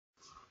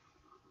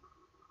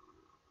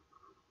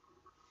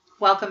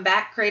Welcome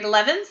back, grade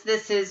 11s.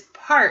 This is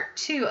part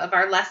 2 of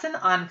our lesson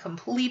on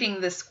completing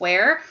the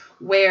square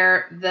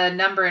where the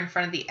number in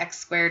front of the x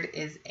squared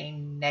is a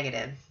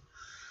negative.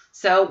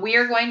 So we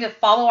are going to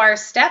follow our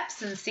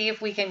steps and see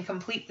if we can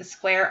complete the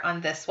square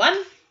on this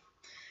one.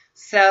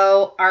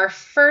 So our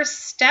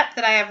first step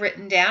that I have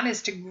written down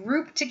is to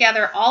group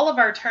together all of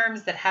our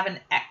terms that have an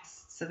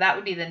x. So that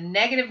would be the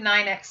negative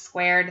 9x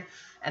squared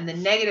and the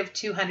negative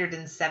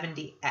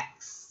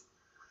 270x.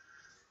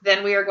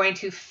 Then we are going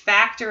to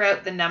factor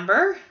out the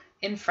number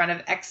in front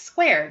of x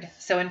squared.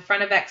 So in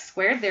front of x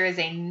squared, there is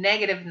a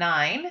negative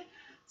 9.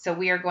 So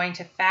we are going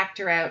to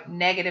factor out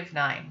negative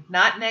 9,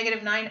 not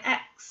negative 9x,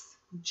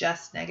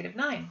 just negative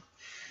 9.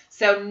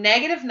 So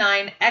negative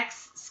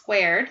 9x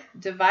squared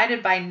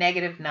divided by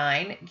negative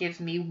 9 gives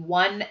me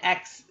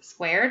 1x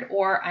squared,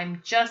 or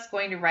I'm just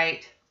going to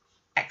write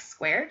x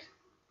squared.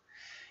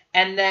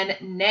 And then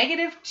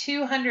negative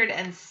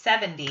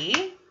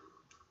 270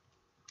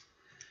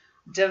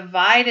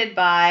 divided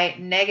by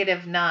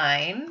negative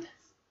 9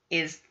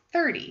 is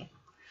 30. So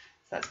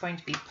that's going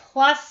to be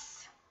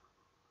plus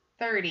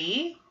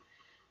 30,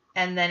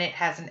 and then it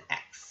has an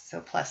x,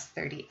 so plus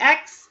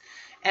 30x.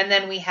 And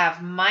then we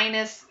have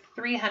minus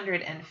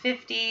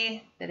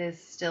 350 that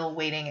is still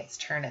waiting its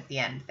turn at the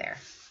end there.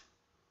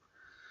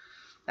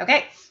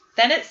 Okay,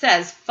 then it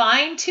says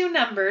find two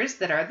numbers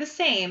that are the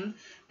same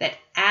that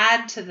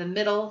add to the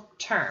middle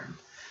term.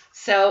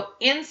 So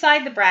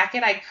inside the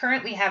bracket, I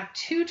currently have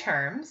 2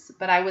 terms,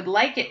 but I would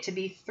like it to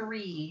be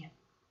 3.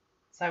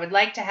 So I would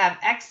like to have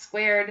x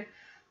squared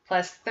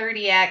plus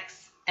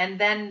 30x, and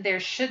then there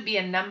should be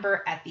a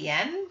number at the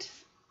end.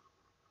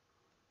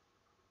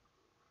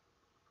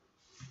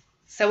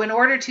 So in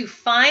order to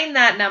find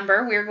that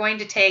number, we're going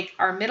to take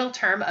our middle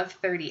term of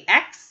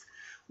 30x.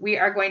 We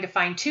are going to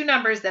find 2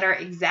 numbers that are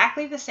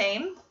exactly the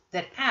same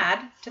that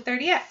add to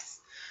 30x.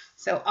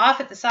 So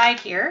off at the side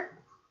here,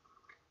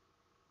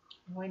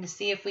 I'm going to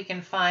see if we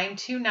can find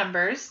 2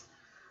 numbers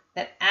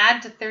that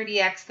add to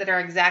 30x that are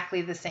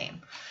exactly the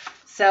same.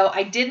 So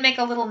I did make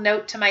a little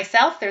note to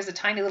myself. There's a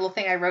tiny little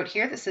thing I wrote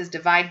here that says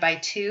divide by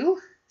 2.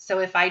 So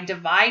if I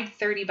divide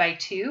 30 by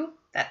 2,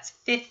 that's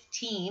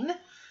 15.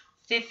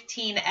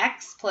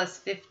 15x plus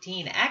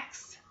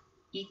 15x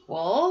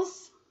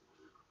equals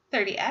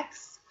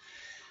 30x.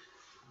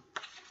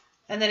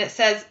 And then it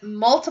says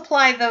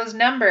multiply those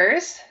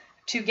numbers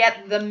to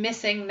get the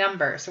missing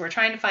number. So we're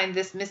trying to find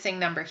this missing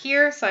number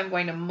here. So I'm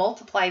going to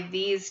multiply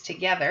these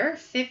together.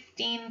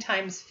 15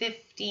 times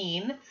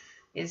 15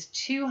 is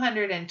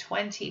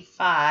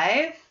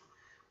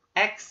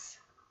 225x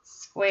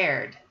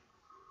squared.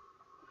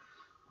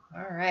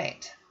 All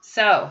right.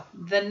 So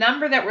the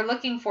number that we're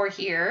looking for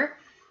here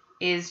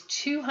is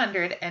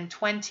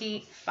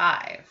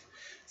 225.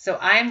 So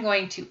I'm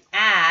going to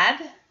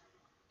add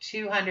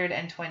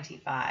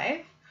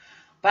 225.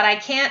 But I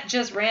can't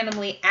just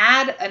randomly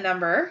add a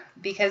number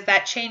because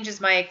that changes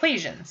my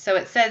equation. So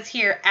it says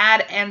here,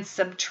 add and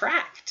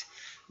subtract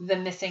the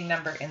missing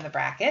number in the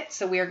bracket.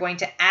 So we are going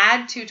to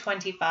add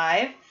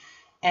 225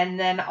 and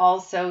then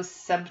also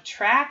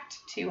subtract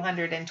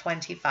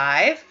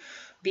 225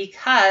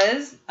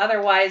 because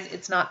otherwise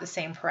it's not the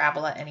same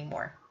parabola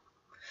anymore.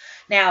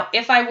 Now,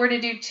 if I were to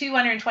do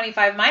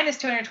 225 minus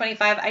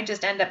 225, I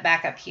just end up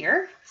back up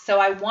here. So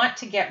I want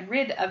to get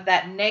rid of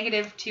that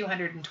negative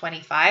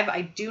 225.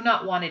 I do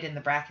not want it in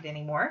the bracket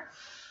anymore.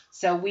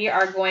 So we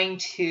are going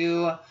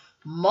to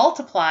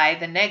multiply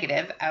the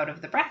negative out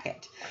of the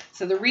bracket.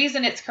 So the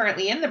reason it's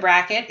currently in the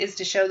bracket is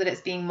to show that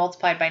it's being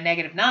multiplied by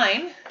negative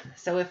 9.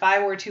 So if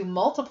I were to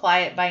multiply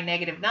it by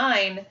negative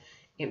 9,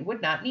 it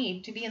would not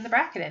need to be in the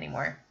bracket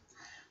anymore.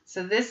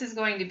 So this is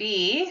going to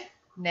be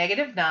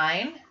negative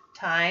 9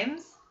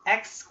 times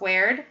x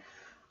squared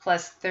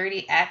plus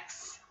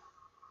 30x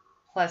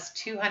plus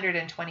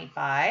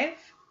 225.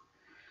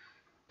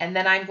 And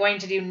then I'm going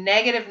to do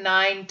negative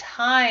 9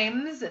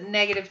 times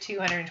negative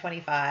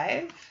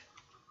 225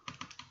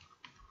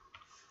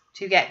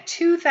 to get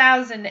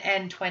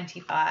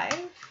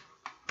 2025.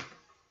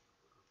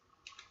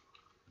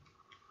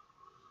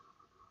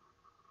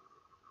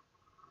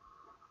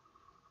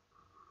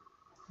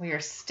 We are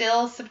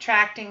still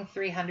subtracting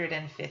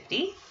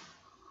 350.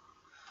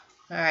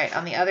 All right,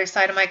 on the other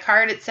side of my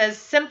card, it says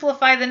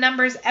simplify the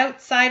numbers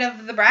outside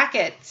of the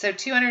bracket. So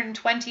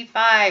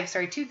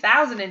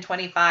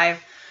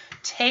 2025,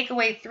 take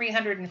away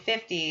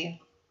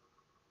 350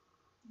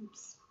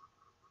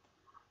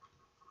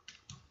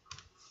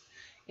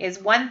 is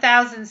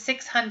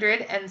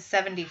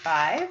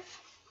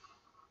 1,675.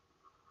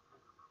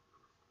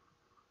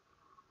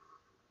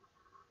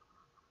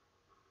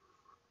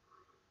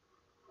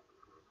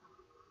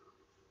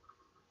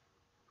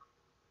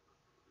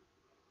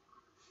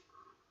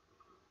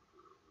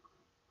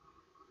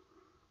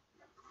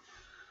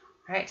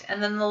 All right,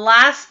 and then the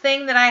last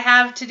thing that I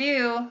have to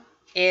do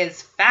is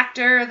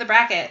factor the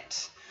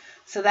bracket.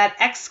 So that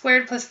x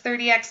squared plus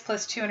 30x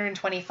plus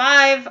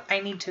 225, I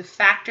need to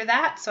factor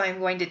that. So I'm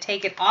going to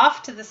take it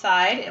off to the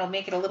side. It'll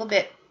make it a little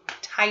bit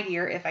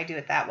tidier if I do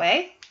it that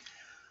way.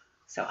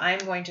 So I'm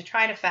going to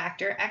try to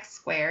factor x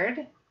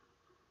squared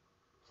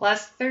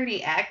plus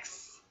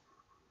 30x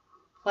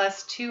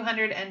plus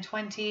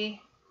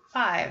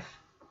 225.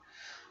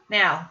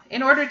 Now,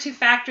 in order to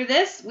factor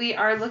this, we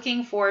are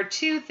looking for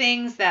two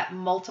things that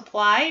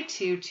multiply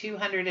to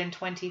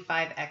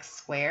 225x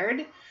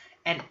squared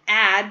and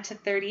add to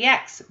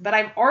 30x. But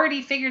I've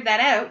already figured that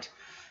out,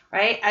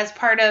 right, as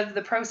part of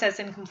the process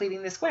in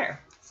completing the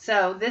square.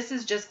 So this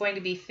is just going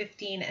to be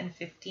 15 and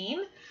 15.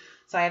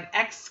 So I have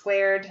x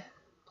squared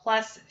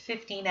plus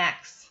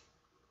 15x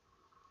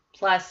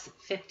plus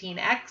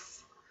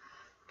 15x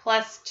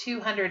plus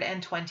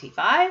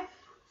 225.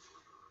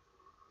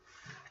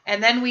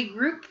 And then we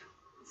group,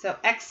 so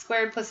x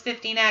squared plus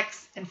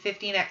 15x and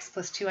 15x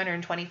plus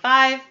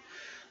 225.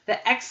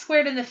 The x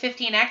squared and the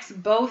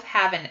 15x both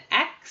have an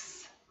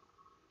x.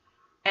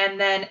 And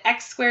then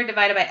x squared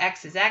divided by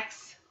x is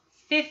x.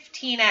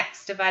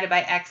 15x divided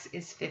by x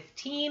is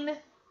 15.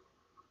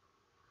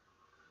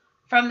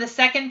 From the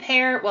second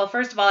pair, well,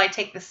 first of all, I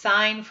take the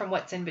sign from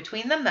what's in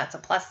between them. That's a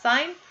plus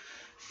sign.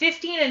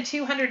 15 and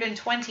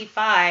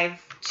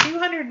 225.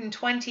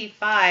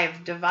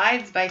 225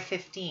 divides by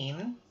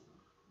 15.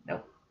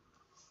 Nope.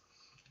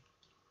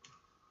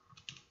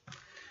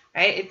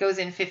 Right? It goes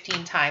in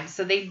 15 times.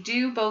 So they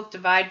do both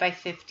divide by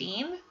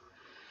 15.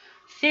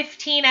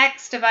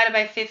 15x divided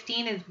by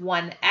 15 is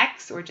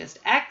 1x, or just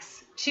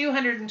x.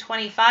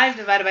 225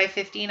 divided by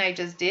 15, I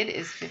just did,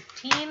 is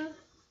 15.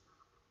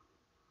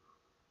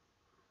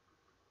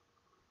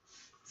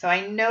 So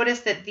I notice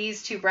that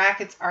these two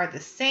brackets are the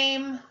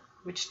same,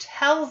 which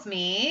tells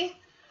me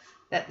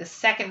that the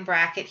second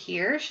bracket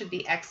here should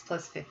be x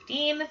plus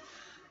 15.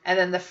 And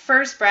then the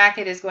first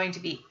bracket is going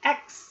to be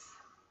x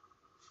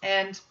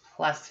and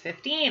plus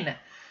 15.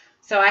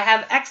 So I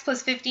have x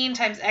plus 15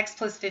 times x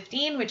plus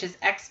 15, which is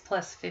x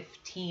plus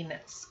 15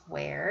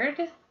 squared.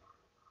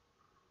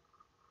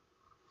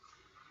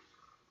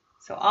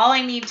 So all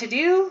I need to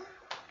do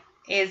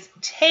is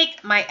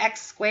take my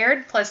x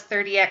squared plus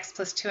 30x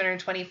plus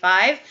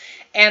 225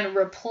 and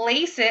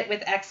replace it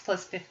with x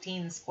plus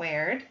 15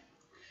 squared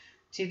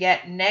to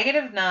get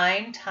negative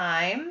 9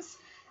 times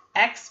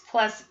x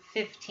plus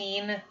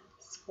 15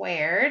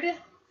 squared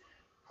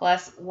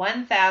plus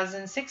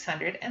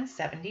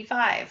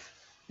 1,675.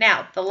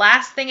 Now, the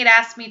last thing it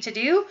asked me to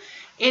do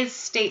is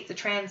state the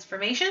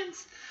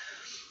transformations.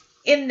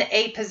 In the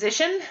A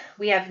position,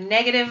 we have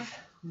negative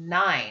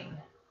 9. I'm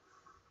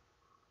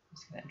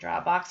just going to draw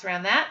a box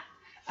around that.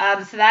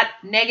 So that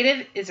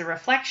negative is a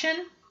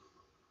reflection.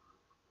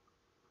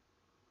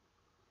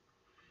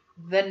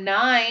 The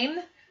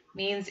 9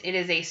 means it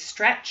is a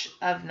stretch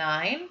of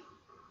 9.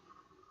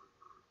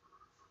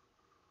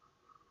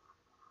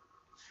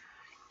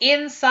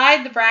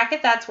 Inside the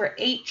bracket, that's where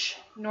H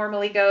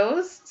normally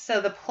goes. So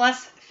the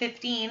plus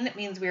 15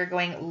 means we are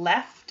going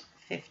left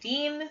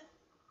 15.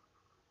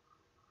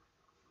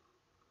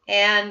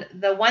 And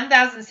the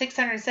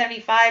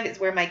 1,675 is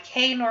where my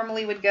K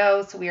normally would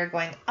go. So we are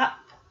going up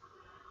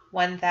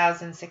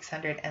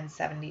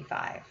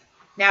 1,675.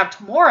 Now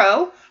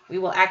tomorrow, we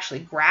will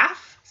actually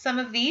graph some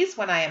of these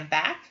when I am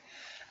back.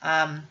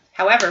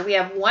 However, we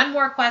have one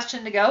more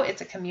question to go.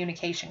 It's a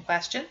communication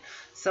question.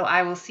 So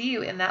I will see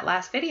you in that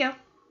last video.